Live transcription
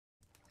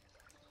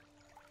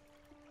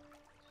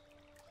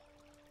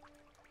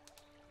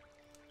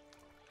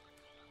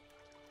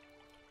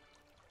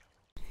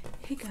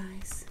Hey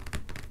guys,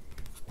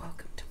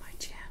 welcome to my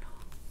channel.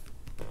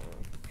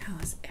 How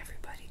is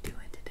everybody doing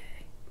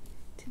today?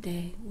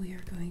 Today we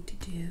are going to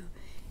do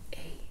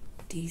a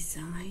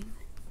design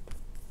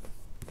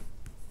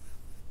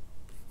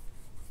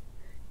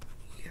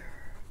your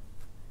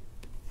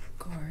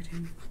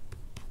garden,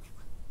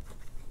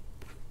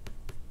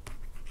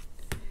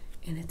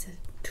 and it's a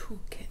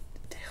toolkit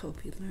to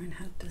help you learn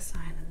how to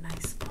design a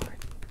nice garden.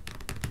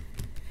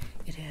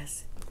 It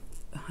has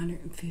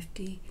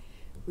 150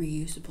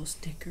 reusable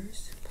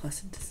stickers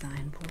plus a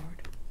design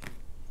board.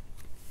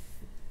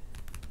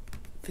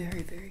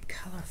 Very, very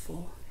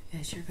colorful,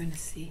 as you're going to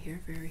see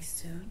here very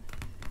soon.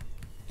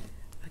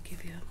 I'll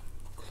give you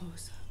a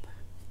close-up.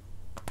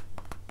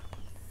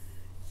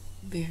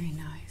 Very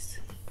nice.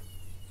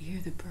 You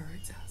hear the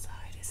birds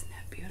outside. Isn't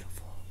that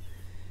beautiful?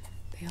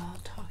 They all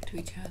talk to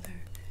each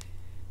other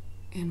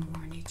and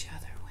warn each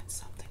other when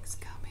something's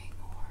coming,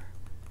 or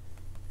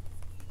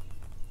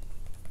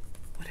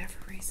whatever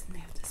reason they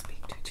have to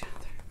speak to each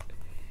other.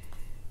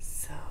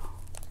 So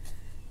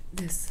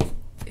this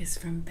is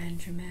from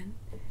Benjamin.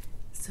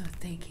 So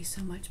thank you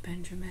so much,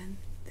 Benjamin.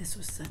 This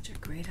was such a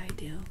great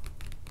idea.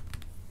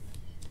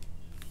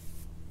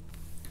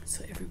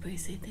 So everybody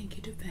say thank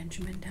you to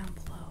Benjamin down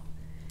below.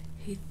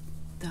 He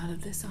thought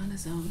of this on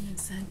his own and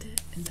sent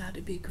it and thought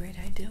it'd be a great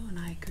idea, and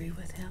I agree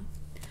with him.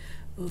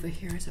 Over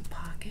here is a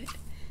pocket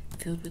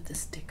filled with the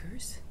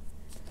stickers,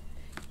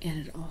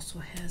 and it also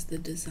has the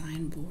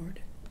design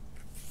board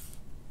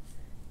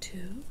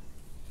too,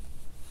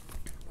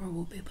 where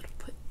we'll be able to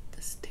put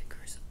the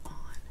stickers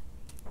on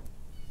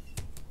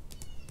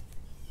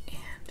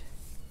and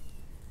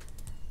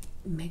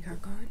make our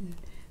garden.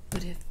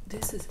 But if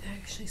this is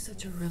actually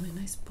such a really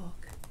nice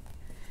book,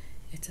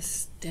 it's a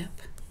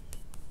step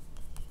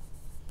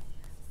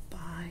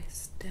by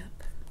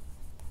step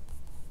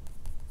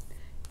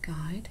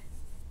guide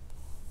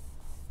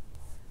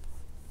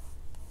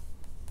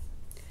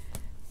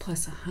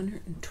plus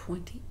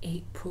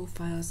 128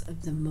 profiles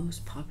of the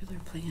most popular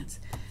plants,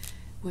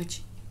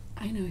 which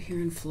I know here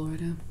in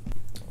Florida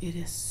it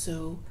is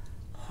so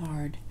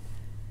hard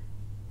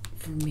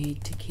for me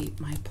to keep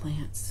my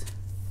plants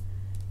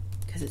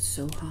because it's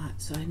so hot.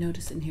 So I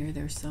notice in here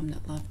there's some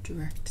that love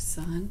direct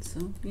sun,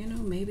 so you know,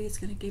 maybe it's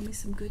going to give me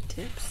some good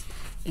tips.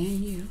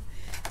 And you,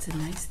 it's a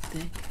nice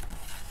thick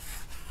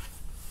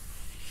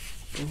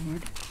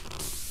board,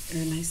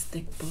 or a nice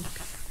thick book.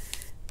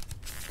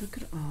 Look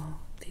at all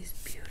these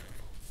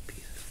beautiful,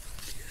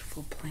 beautiful,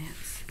 beautiful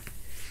plants.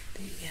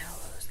 The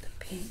yellows, the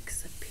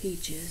pinks, the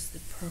peaches, the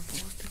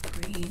purples, the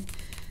green,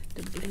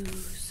 the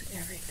blues,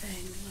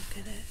 everything. Look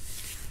at it.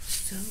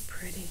 So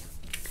pretty.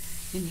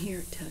 And here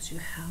it tells you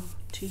how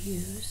to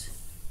use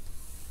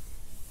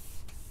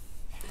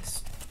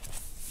this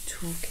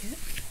toolkit.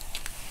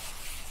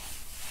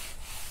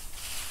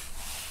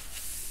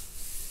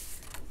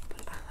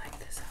 But I like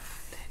this, how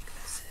thick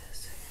this is.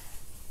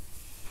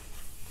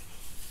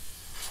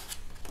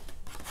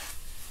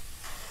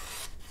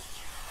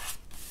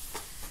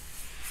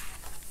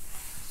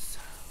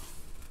 So,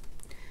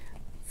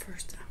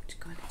 first I'm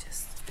going to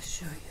just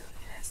show you,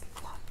 it has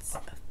lots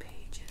of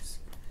pages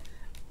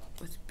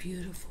with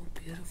beautiful,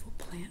 beautiful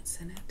plants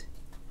in it.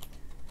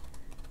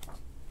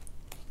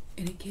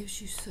 And it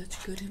gives you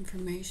such good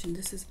information.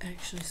 This is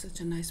actually such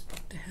a nice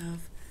book to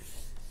have,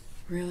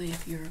 really,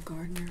 if you're a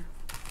gardener,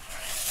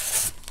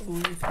 or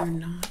if you're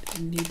not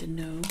and need to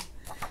know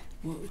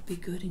what would be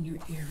good in your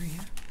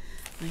area.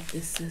 Like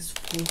this says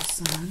full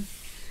sun,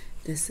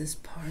 this is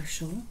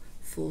partial,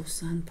 full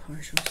sun,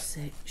 partial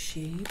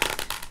shade.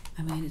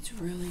 I mean, it's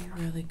really,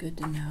 really good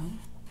to know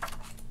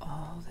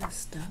all this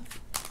stuff.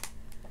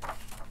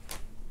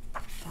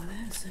 Oh,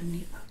 that is so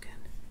neat looking.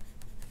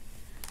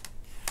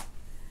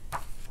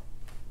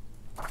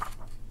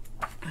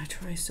 I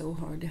try so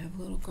hard to have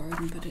a little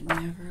garden, but it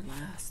never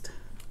lasts.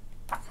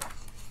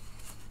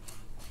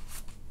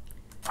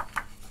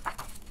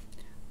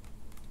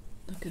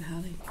 Look at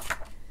how they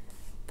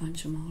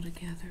bunch them all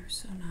together.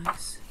 So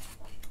nice.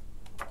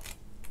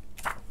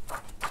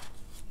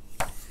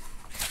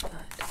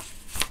 But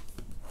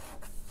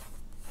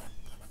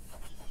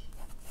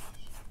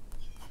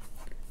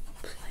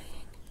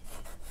playing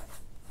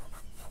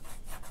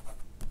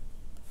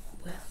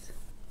with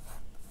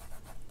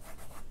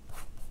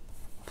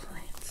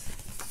plants.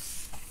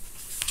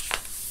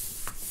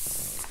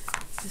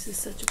 This is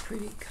such a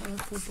pretty,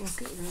 colorful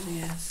book. It really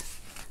is.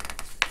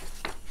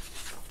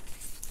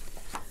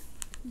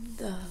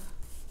 The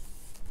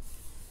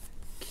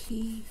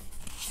keys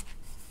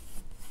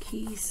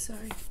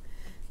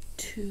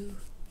to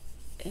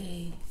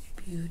a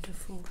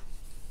beautiful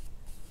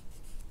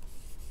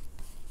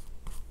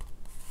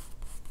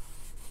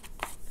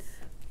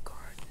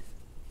garden.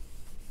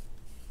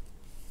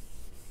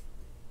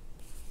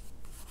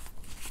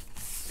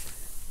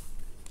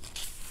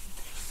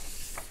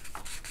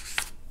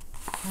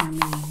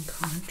 Harmony and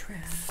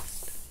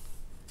contrast,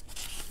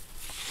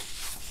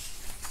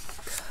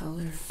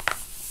 color,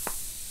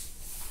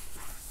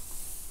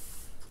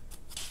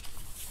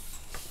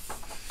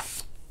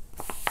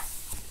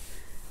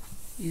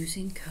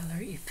 using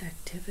color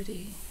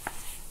effectivity.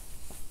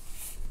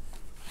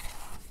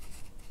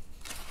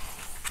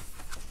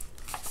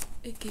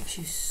 It gives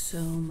you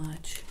so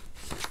much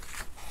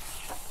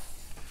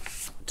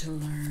to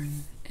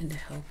learn and to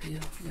help you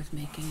with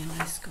making a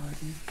nice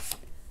garden.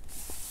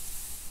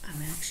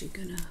 I'm actually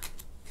gonna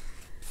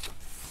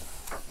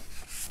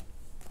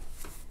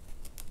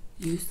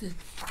use the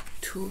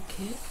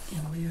toolkit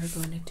and we are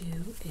going to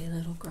do a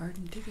little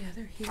garden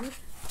together here.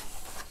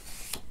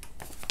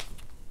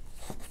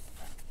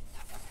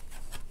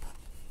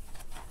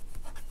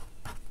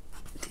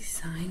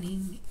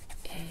 Designing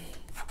a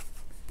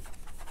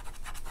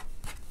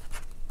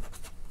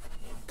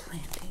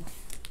planting.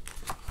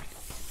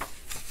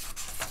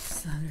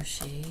 Sun or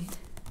shade.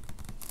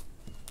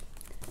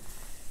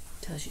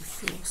 Tells you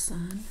full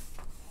sun,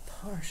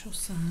 partial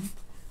sun,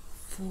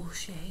 full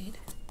shade.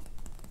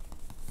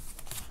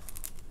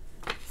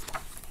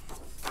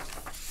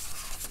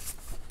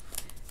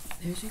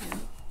 There you go.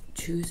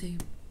 Choose a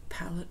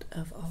palette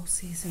of all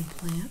season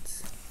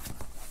plants.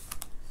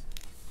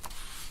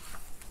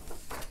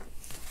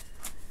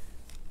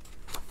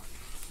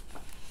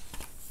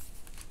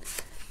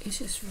 It's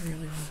just really,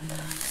 really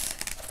nice.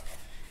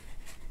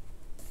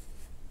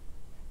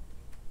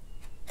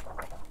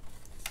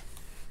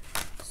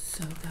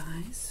 So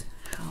guys,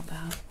 how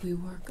about we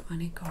work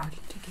on a garden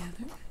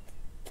together?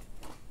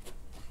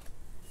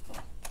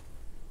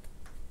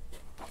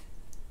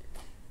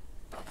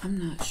 I'm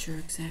not sure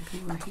exactly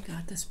where he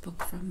got this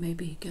book from.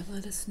 Maybe he could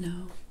let us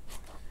know.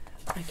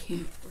 I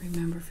can't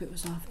remember if it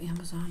was off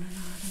Amazon or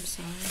not. I'm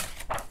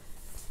sorry.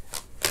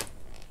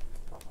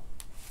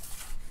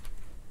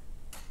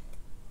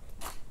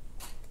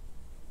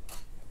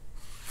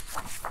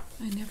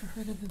 I never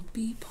heard of a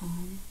bee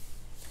palm.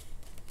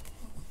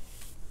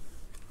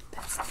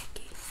 That's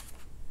sticky.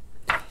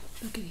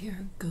 Look at here,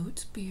 a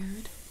goat's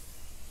beard.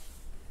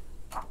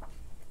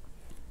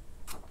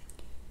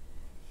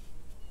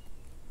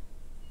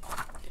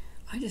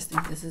 I just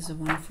think this is a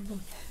wonderful book.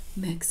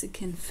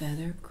 Mexican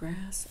feather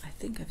grass. I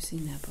think I've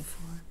seen that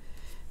before.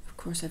 Of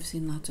course, I've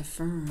seen lots of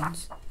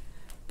ferns,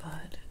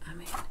 but I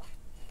mean,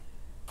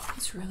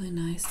 it's really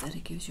nice that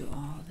it gives you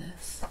all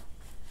this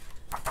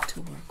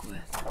to work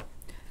with.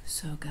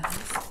 So guys,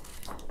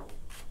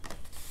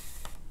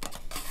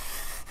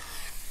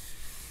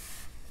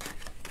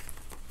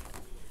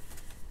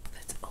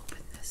 let's open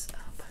this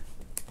up.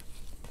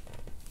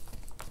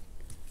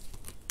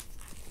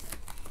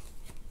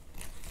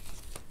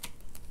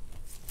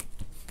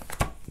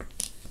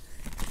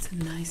 It's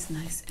a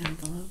nice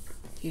envelope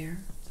here,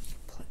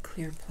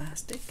 clear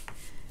plastic.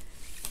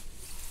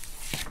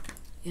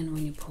 And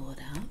when you pull it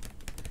out,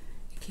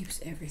 it keeps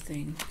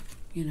everything,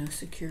 you know,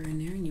 secure in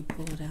there, and you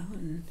pull it out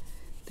and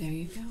there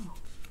you go.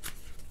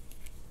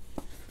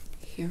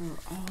 Here are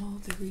all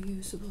the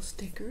reusable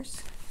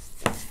stickers.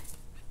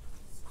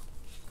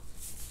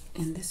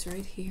 And this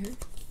right here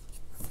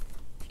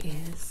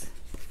is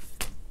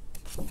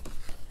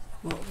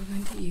what we're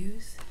going to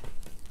use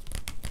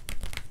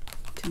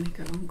to make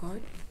our own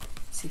garden.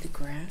 See the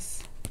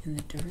grass and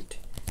the dirt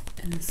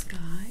and the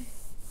sky.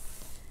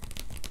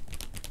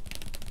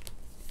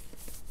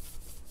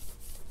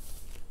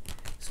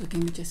 So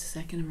give me just a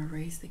second. I'm going to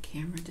raise the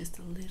camera just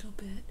a little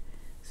bit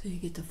so you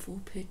get the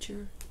full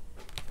picture,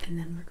 and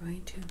then we're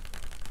going to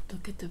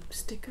look at the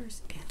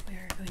stickers and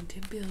we're going to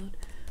build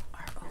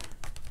our own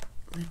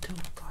little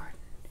garden.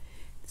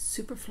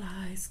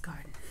 SuperFly's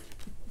garden.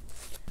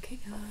 Okay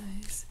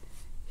guys,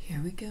 here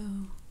we go.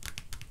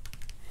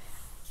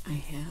 I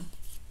have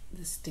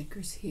the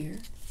stickers here.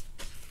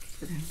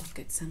 We're going to look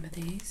at some of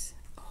these.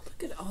 Oh,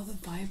 look at all the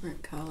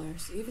vibrant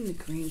colors. Even the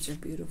greens are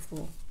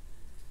beautiful.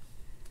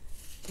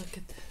 Look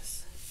at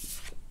this.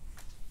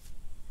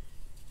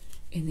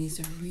 And these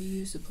are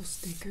reusable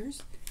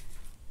stickers.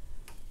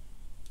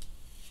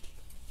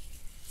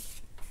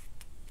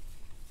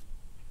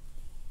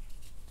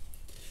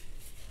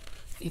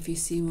 If you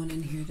see one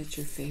in here that's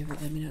your favorite,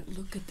 let me know.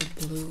 Look at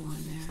the blue on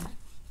there.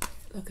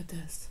 Look at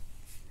this.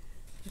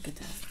 Look at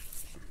that.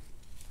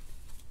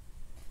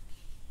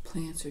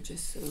 Plants are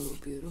just so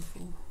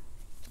beautiful.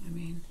 I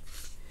mean,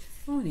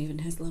 oh, it even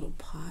has a little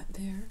pot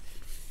there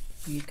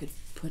where you could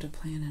put a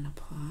plant in a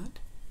pot.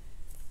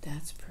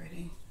 That's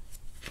pretty.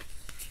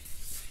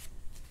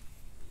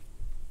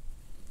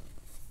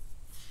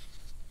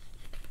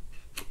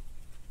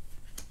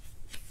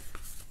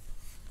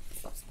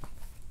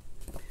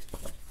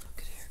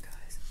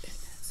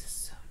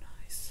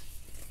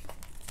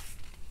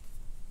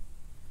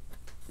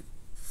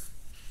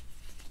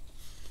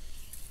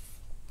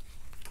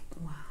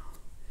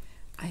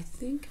 I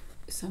think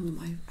some of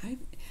my,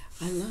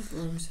 I love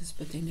roses,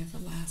 but they never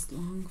last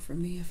long for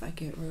me if I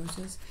get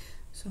roses.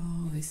 So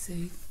I always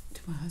say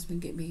to my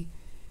husband, get me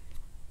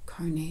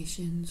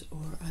carnations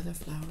or other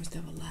flowers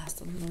that will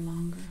last a little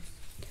longer.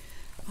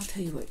 I'll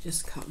tell you what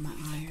just caught my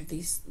eye are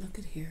these, look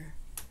at here,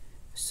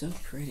 so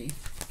pretty.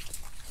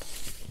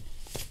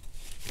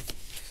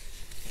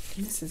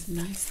 And this is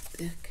nice,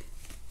 thick,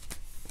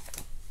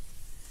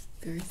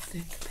 very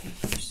thick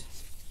papers.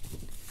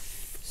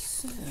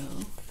 So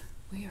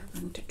We are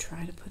going to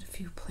try to put a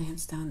few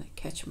plants down that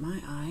catch my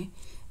eye,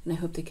 and I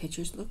hope they catch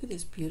yours. Look at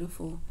this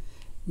beautiful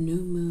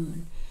new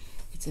moon.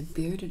 It's a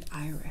bearded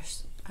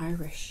Irish.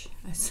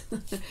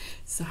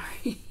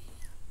 Sorry.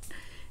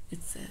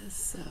 It says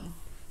so.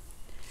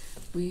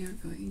 We are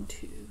going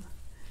to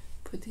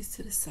put these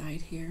to the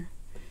side here,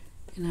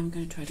 and I'm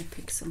going to try to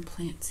pick some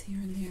plants here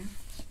and there.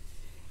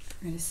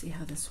 We're going to see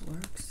how this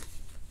works.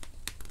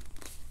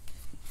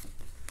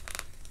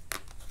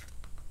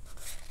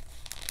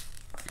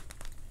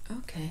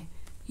 Okay,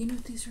 you know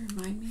what these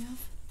remind me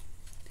of?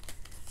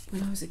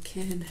 When I was a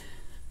kid,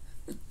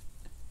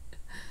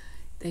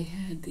 they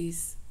had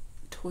these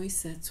toy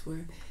sets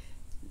where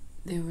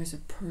there was a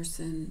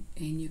person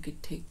and you could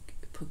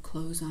put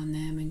clothes on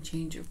them and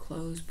change your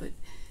clothes, but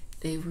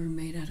they were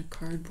made out of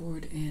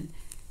cardboard, and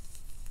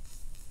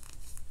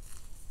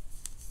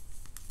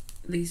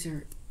these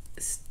are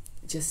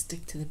just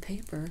stick to the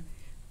paper,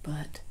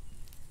 but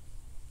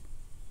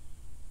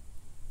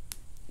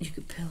you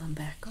could peel them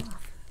back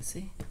off.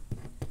 See?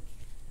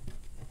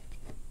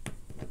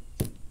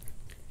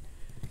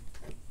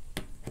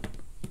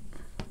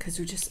 Because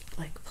they're just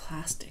like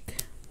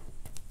plastic.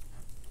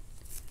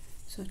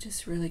 So it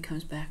just really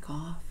comes back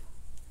off.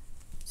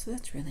 So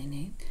that's really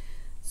neat.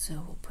 So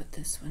we'll put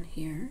this one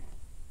here.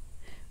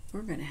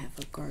 We're going to have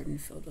a garden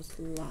filled with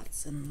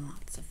lots and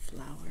lots of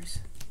flowers.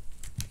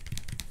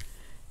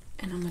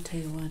 And I'm going to tell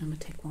you what, I'm going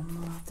to take one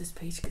more off this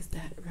page because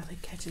that really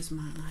catches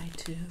my eye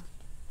too.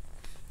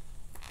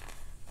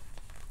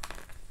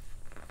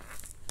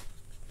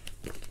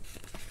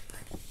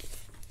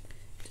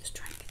 Just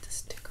try and get the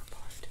sticker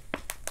part.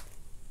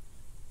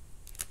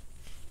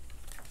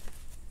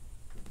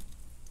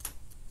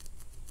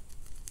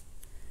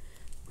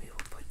 We will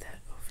put that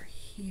over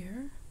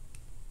here.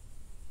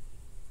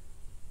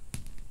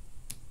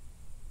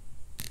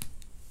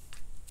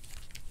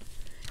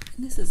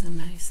 And this is a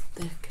nice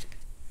thick.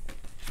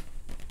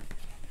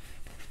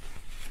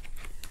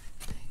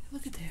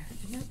 Look at there,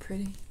 isn't that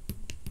pretty?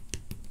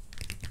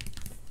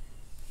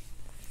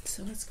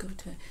 So let's go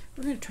to,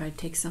 we're going to try to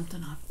take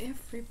something off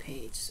every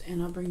page,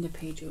 and I'll bring the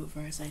page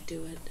over as I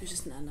do it. There's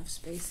just not enough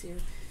space here.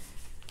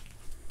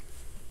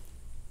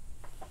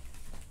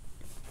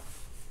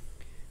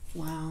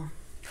 Wow,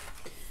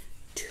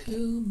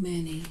 too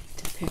many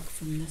to pick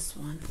from this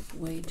one,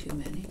 way too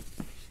many.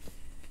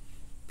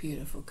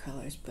 Beautiful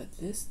colors, but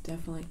this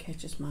definitely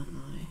catches my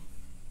eye,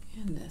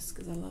 and this,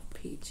 because I love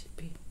peach.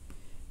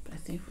 But I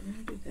think we're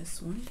going to do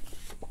this one.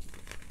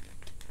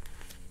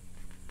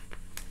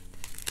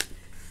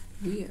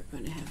 We are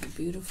going to have a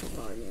beautiful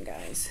garden,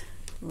 guys.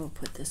 We'll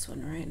put this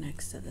one right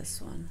next to this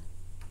one.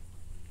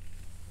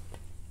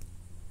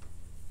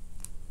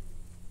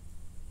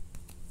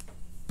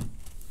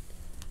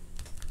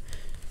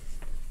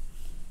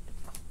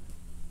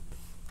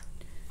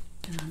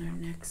 And on our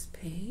next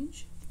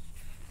page,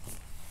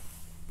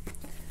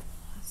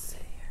 let's see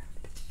here.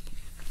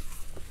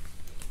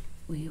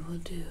 We will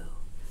do,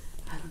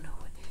 I don't know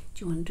what,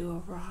 do you want to do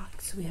a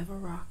rock? So we have a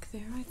rock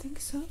there, I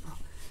think so.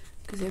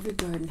 Because every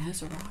garden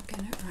has a rock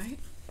in it, right?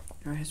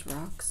 Or has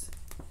rocks.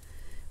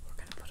 We're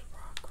going to put a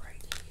rock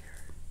right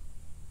here.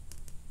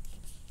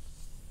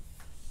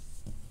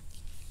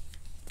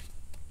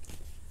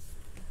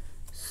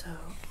 So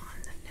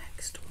on the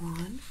next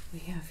one, we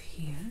have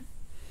here.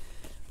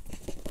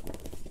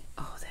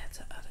 Oh, that's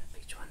the other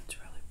peach one. It's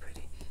really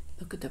pretty.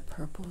 Look at the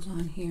purples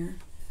on here.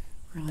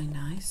 Really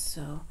nice.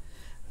 So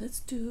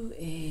let's do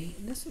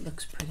this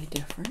looks pretty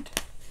different.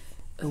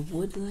 A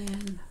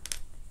woodland.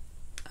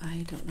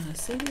 I don't know how to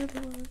say the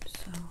other word,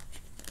 so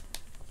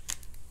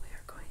we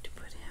are going to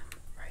put him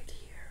right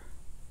here.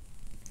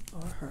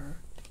 Or her.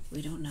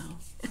 We don't know.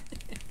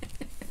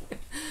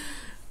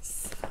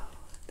 So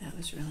that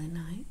was really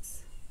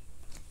nice.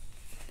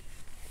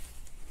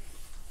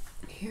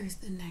 Here's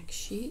the next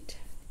sheet.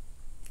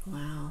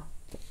 Wow.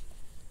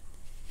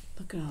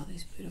 Look at all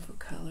these beautiful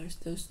colors.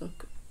 Those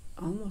look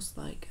almost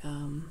like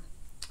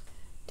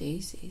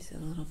daisies a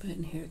little bit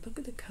in here. Look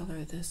at the color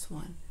of this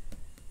one.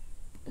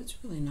 That's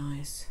really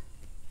nice.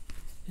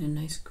 And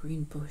a nice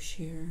green bush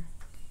here,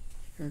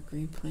 or a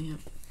green plant.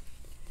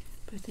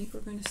 But I think we're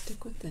going to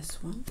stick with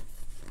this one.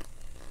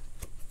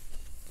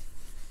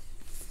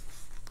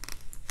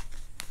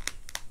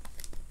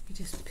 We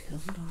just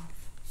peeled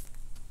off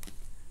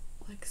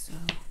like so.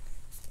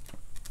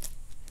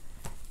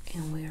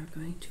 And we are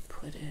going to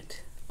put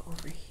it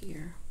over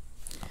here.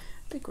 I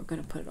think we're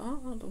going to put it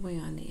all the way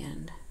on the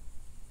end.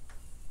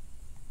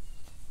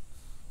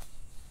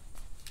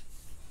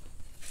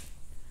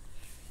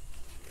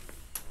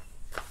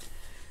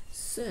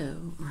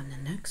 So, on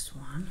the next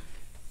one,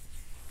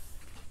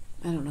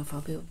 I don't know if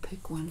I'll be able to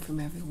pick one from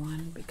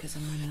everyone because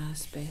I'm running out of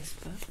space,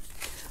 but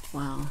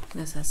wow,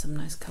 this has some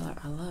nice color.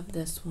 I love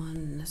this one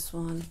and this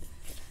one.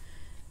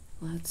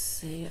 Let's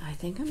see, I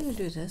think I'm going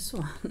to do this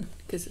one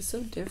because it's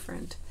so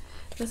different.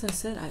 As I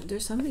said,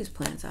 there's some of these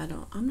plants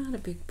I'm not a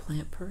big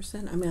plant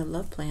person. I mean, I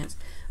love plants,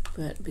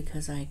 but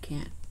because I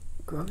can't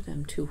grow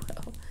them too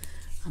well,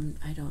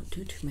 I don't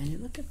do too many.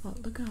 Look at all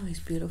these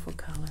beautiful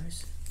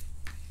colors.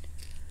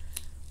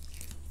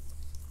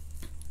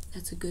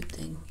 That's a good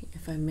thing.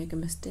 If I make a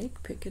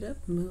mistake, pick it up,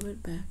 move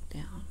it back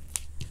down.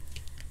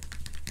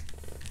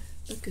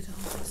 Look at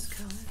all these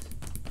colors.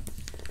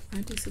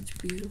 Aren't they such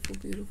beautiful,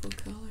 beautiful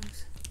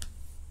colors?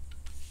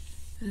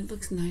 And it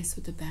looks nice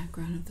with the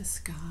background of the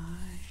sky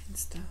and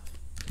stuff.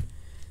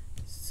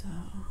 So,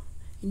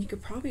 and you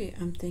could probably,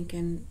 I'm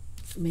thinking,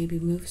 maybe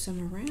move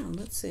some around.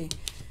 Let's see.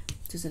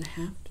 Does it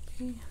have to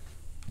be?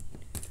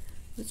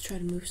 Let's try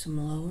to move some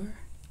lower.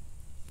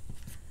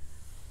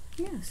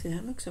 Yeah, see,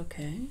 that looks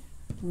okay.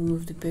 We'll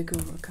move the bigger,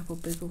 a couple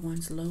bigger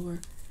ones lower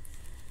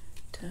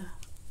to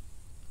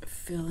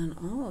fill in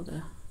all of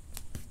the,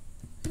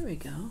 there we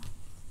go.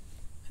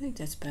 I think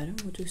that's better.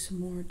 We'll do some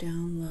more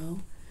down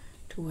low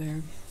to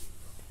where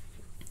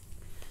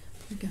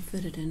we can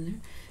fit it in there.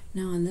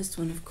 Now on this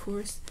one, of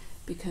course,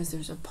 because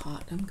there's a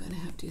pot, I'm going to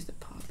have to use the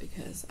pot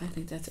because I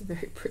think that's a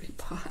very pretty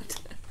pot.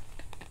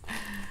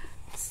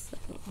 So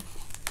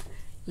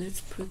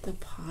let's put the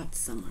pot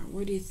somewhere.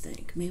 Where do you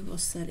think? Maybe we'll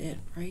set it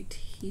right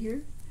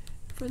here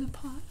for the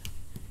pot.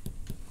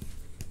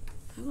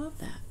 I love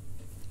that.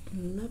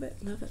 Love it,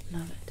 love it,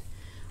 love it.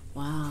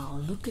 Wow,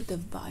 look at the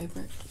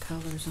vibrant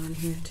colors on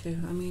here too.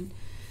 I mean,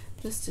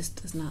 this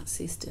just does not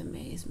cease to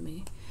amaze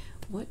me.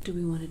 What do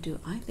we want to do?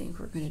 I think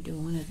we're going to do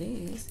one of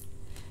these.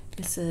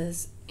 It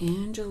says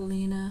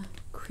Angelina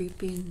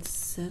Creeping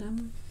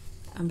Sedum.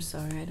 I'm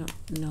sorry, I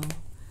don't know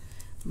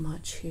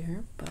much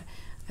here, but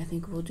I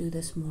think we'll do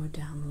this more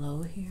down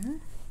low here.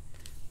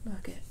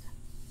 Look at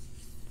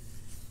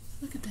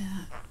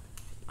that.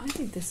 I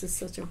think this is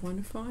such a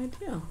wonderful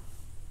idea.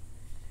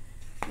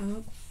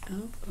 Up,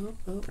 up,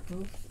 up, up,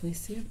 up. We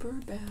see a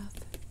bird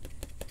bath.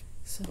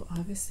 So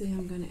obviously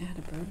I'm going to add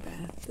a bird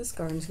bath. This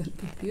garden's going to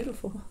be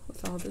beautiful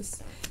with all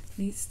this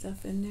neat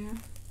stuff in there.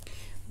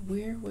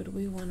 Where would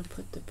we want to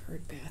put the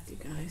bird bath, you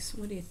guys?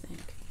 What do you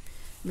think?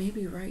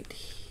 Maybe right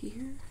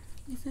here,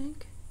 you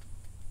think?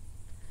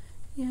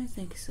 Yeah, I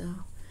think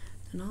so.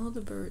 Then all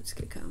the birds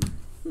could come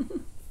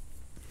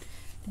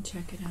and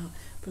check it out.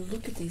 But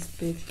look at these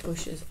big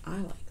bushes. I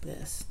like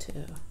this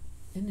too.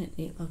 Isn't it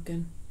neat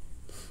looking?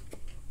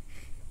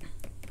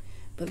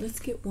 But let's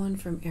get one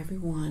from every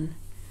one.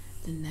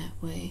 Then that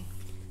way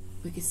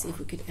we can see if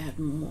we could add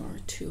more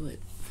to it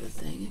for the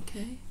thing,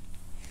 okay?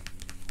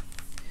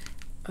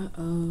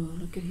 Uh-oh,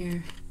 look at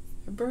here.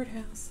 A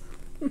birdhouse.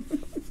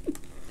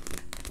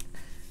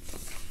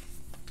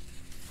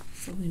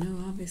 So we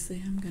know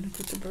obviously I'm going to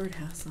put the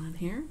birdhouse on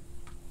here.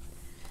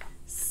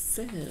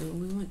 So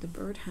we want the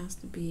birdhouse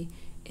to be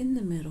in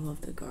the middle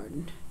of the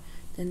garden.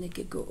 Then they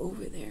could go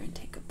over there and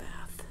take a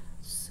bath.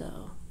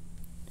 So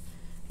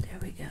there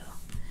we go.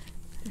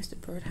 There's the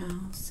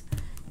birdhouse.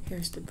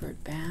 Here's the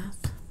bird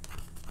bath.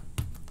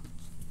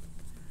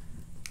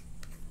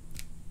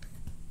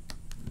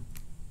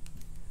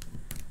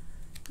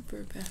 The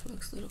bird bath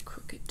looks a little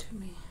crooked to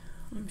me.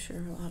 I'm sure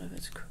a lot of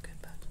it's crooked,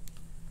 but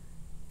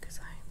because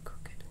I am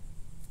crooked.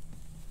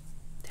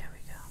 There we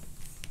go.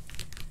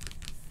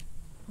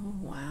 Oh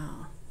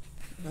wow.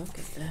 Look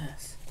at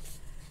this.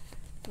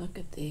 Look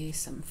at these,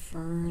 some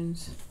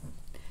ferns.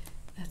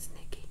 That's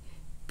Nikki.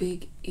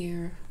 Big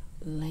ears,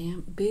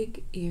 lamb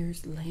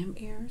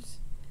ears.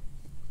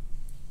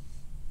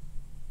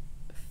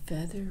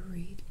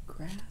 Feathery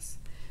grass.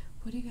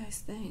 What do you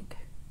guys think?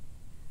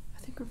 I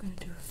think we're going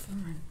to do a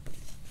fern.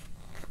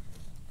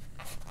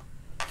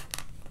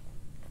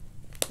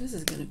 This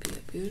is going to be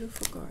a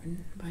beautiful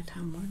garden by the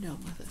time we're done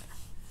with it.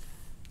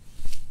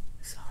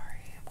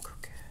 Sorry, I'm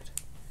crooked.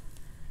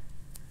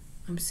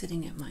 I'm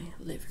sitting at my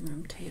living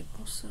room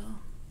table, so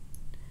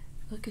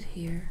look at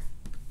here.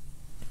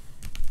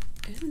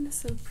 Isn't this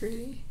so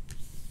pretty?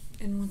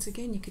 And once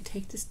again, you could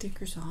take the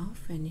stickers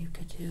off and you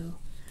could do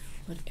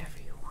whatever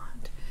you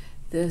want.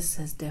 This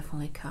has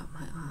definitely caught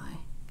my eye.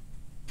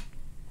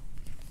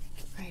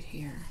 Right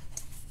here.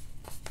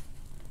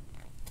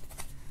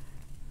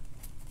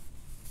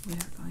 We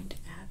are going to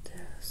add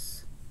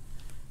this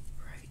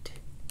right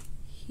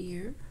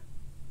here.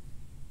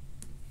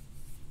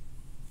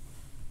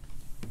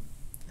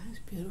 That's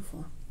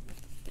beautiful.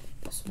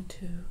 This one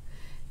too.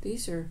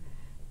 These are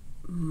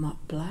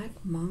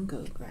black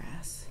mango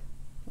grass.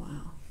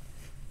 Wow.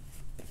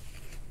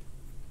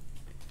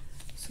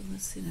 So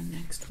let's see the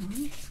next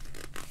one.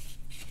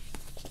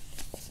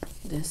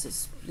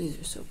 These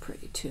are so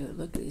pretty too.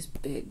 Look at these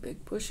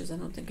big bushes. I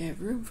don't think I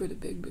have room for the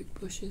big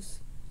bushes.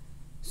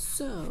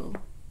 So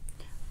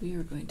we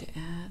are going to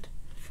add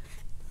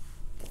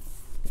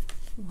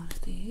one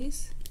of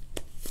these,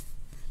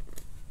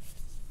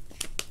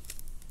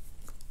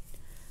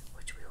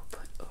 which we will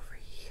put over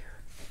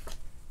here.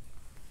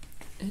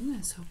 Isn't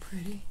that so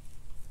pretty?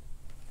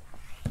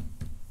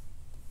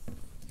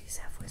 He's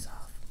halfway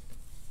off.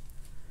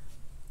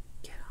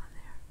 Get on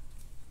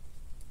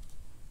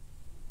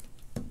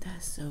there.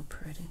 That's so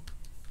pretty.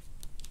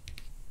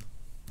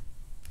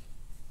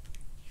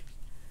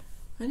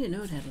 I didn't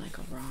know it had like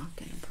a rock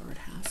and a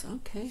birdhouse.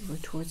 Okay, we're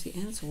towards the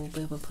end, so we'll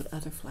be able to put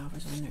other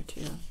flowers on there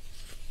too.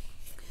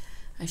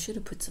 I should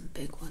have put some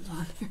big ones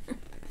on here.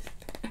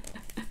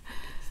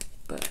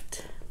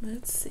 But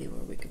let's see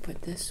where we could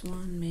put this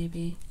one,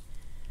 maybe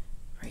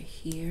right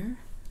here.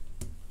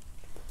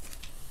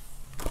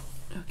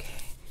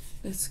 Okay,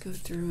 let's go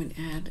through and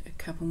add a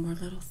couple more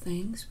little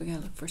things. We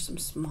gotta look for some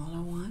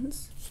smaller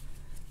ones.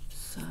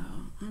 So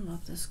I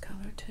love this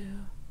color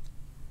too.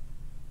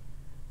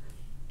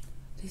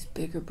 These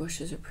bigger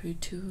bushes are pretty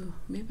too.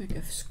 Maybe I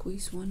could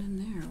squeeze one in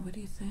there. What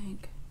do you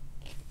think?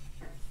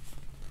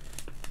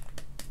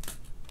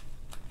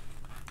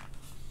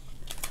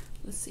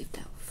 Let's see if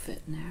that will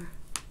fit in there.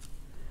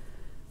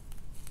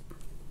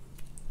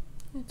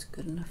 It's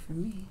good enough for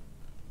me.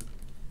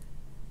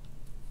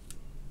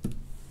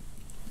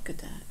 Look at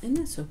that. Isn't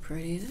that so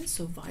pretty? That's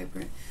so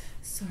vibrant.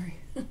 Sorry.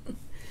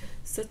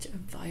 Such a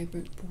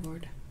vibrant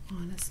board,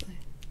 honestly.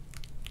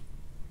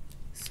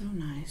 So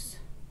nice.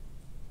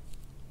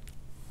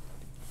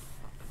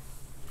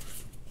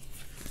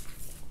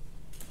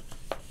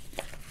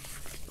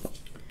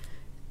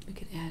 We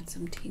could add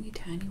some teeny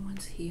tiny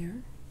ones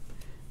here.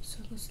 So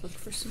let's look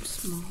for some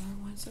smaller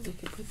ones that we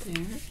could put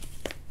there.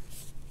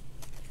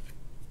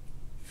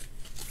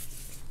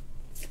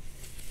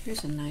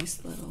 Here's a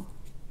nice little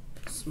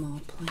small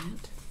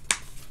plant.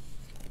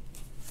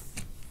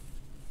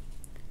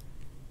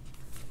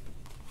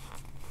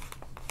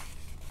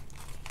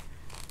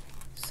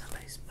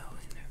 Somebody's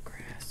mowing their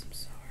grass, I'm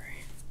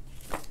sorry.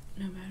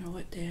 No matter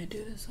what day I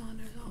do this on,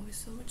 there's always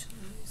so much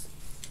noise.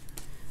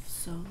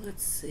 So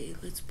let's see,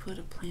 let's put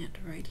a plant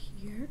right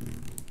here.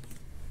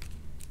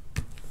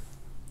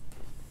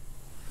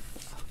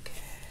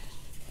 Okay,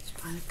 let's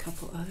find a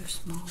couple other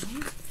small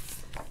ones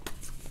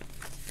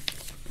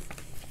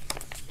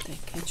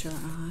that catch our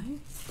eye.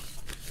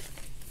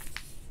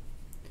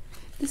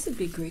 This would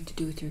be great to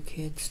do with your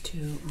kids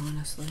too,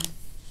 honestly.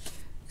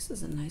 This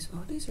is a nice,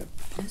 oh, this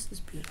is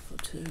beautiful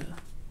too.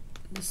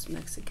 This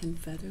Mexican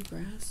feather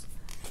grass.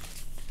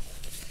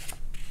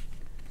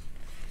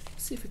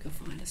 Let's see if we can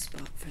find a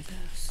spot for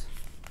this.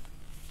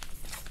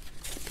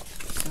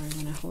 Sorry,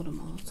 when I hold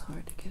them all, it's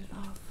hard to get it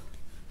off.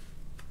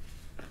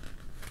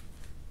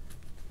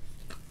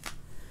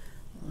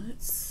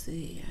 Let's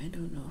see, I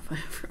don't know if I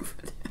have room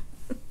for that.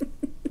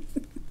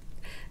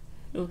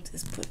 We'll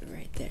just put it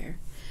right there.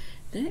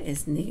 That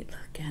is neat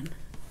looking.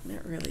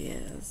 That really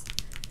is.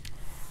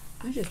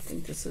 I just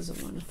think this is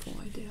a wonderful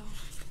idea.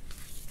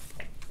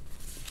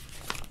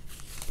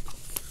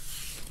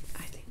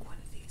 I think one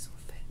of these will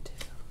fit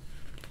too.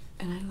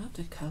 And I love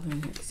the color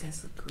in here because it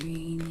has the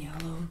green,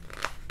 yellow,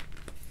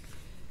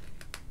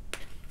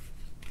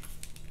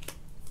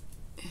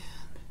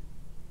 and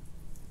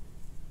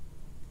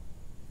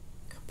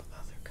a couple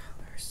other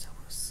colors. So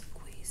we'll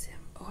squeeze him.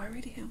 Oh, I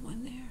already have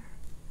one there.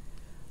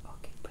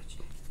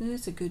 And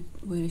that's a good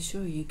way to show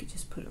you. You could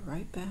just put it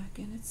right back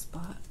in its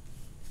spot.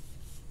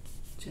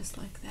 Just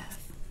like that.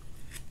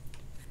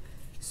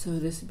 So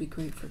this would be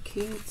great for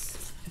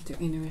kids if they're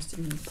interested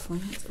in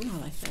plants. Oh,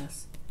 I like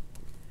this.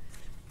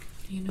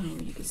 You know,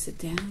 you can sit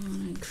down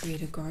and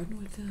create a garden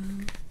with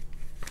them.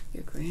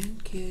 Your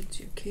grandkids,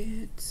 your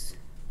kids.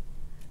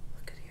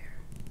 Look at here.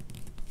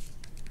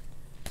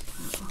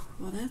 Wow.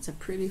 Well, that's a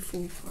pretty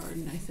full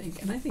garden, I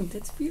think. And I think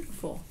that's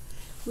beautiful.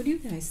 What do you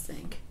guys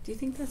think? Do you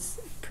think that's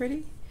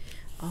pretty?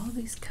 All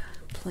these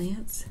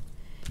plants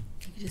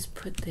you can just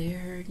put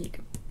there. You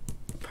could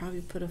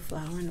probably put a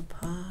flower in a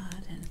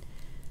pot, and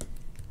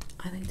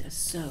I think that's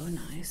so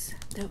nice.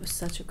 That was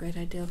such a great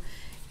idea.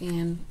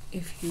 And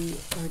if you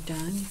are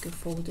done, you can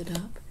fold it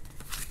up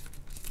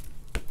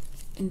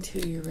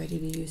until you're ready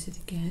to use it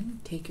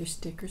again. Take your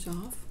stickers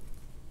off,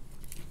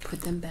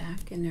 put them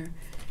back in their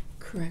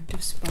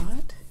corrective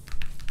spot.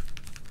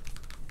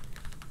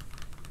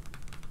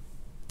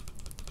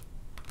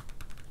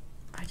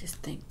 I just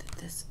think that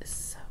this is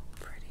so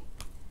pretty.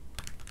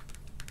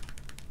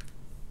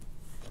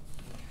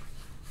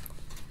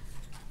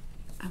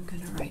 I'm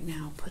gonna right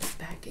now put it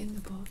back in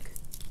the book,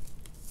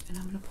 and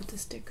I'm gonna put the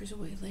stickers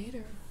away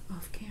later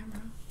off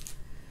camera.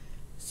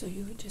 So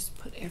you would just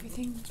put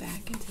everything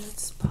back into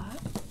its spot.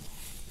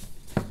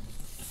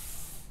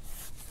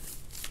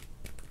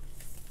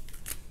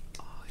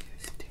 Oh, your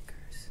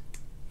stickers.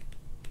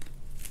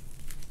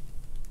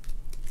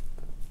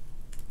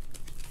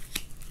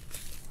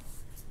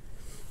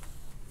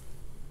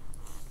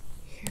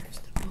 Here's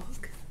the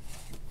book.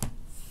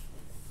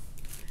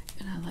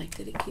 And I like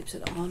that it keeps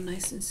it all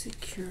nice and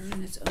secure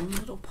in its own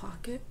little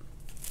pocket.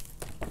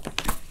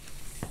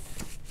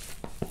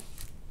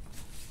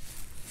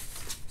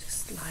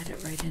 Just slide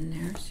it right in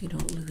there so you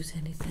don't lose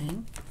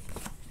anything.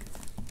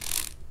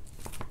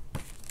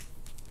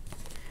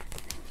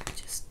 And you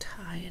just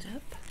tie it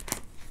up.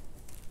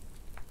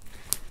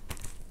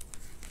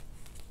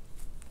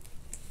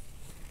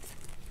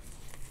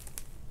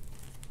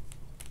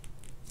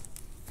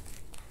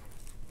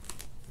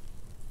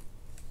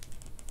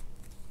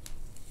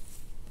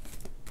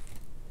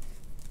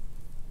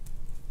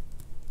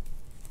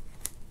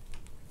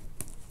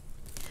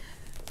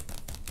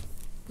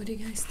 What do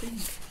you guys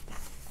think?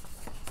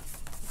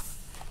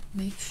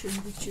 Make sure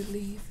that you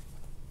leave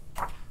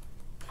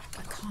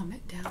a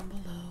comment down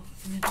below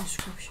in the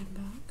description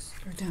box,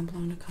 or down below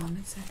in the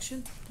comment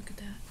section. Look at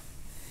that.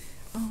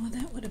 Oh,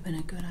 that would have been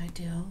a good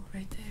idea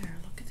right there.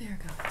 Look at there,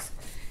 guys.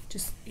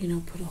 Just, you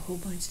know, put a whole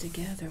bunch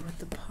together with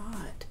the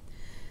pot.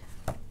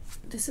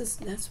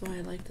 That's why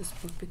I like this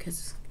book,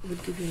 because it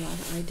would give you a lot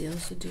of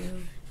ideas to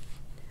do.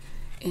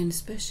 And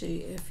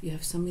especially if you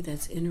have somebody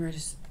that's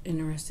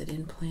interested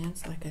in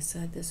plants, like I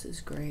said, this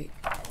is great.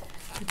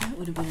 But that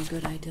would have been a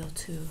good idea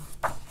too.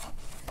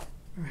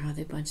 Or how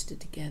they bunched it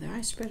together.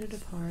 I spread it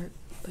apart,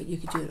 but you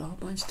could do it all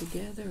bunched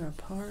together,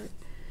 apart,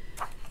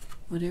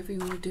 whatever you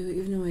want to do.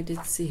 Even though I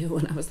did see it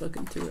when I was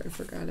looking through it, I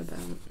forgot about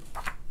it.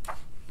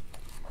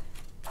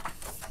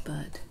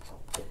 But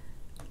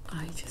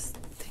I just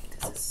think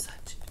this is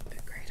such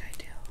a great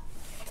idea.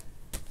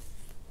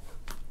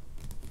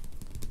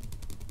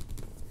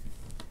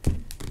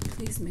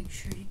 Please make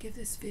sure you give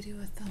this video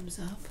a thumbs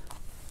up.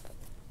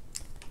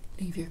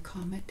 Leave your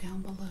comment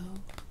down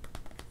below.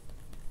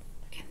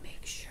 And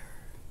make sure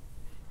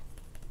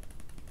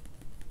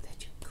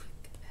that you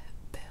click that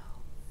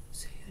bell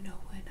so you know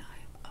when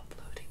I'm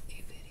uploading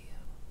a video.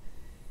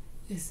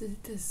 This is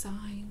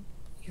Design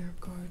Your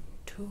Garden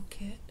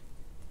Toolkit.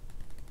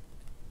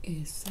 It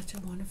is such a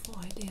wonderful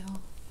idea.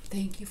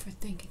 Thank you for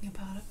thinking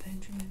about it,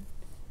 Benjamin.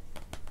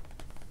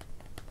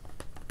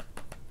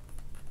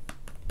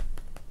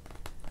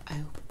 I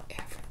hope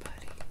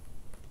everybody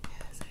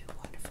has a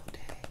wonderful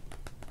day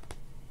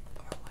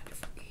or a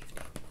wonderful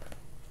evening,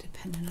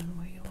 depending on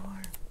where you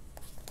are.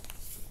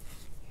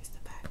 Here's the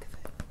back of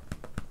it.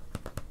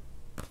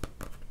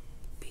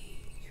 Be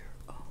your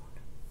own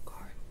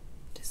garden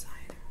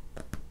designer.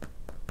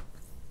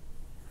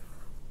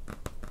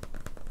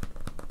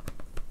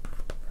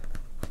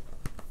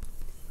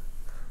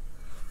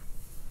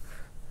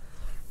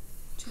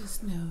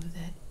 Just know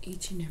that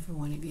each and every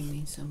one of you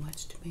means so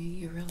much to me.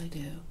 You really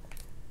do.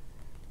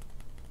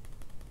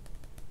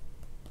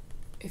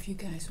 If you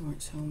guys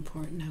weren't so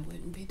important, I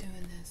wouldn't be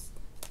doing this.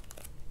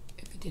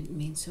 If you didn't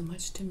mean so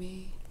much to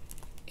me,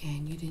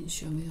 and you didn't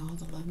show me all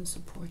the love and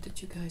support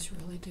that you guys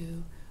really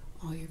do,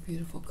 all your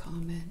beautiful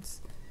comments,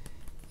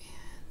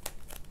 and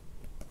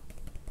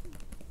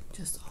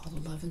just all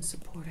the love and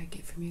support I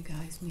get from you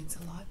guys means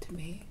a lot to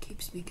me. It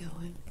keeps me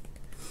going.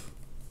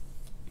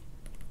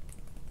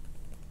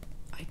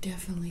 I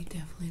definitely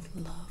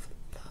love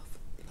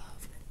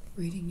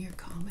reading your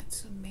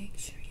comments, so make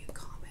sure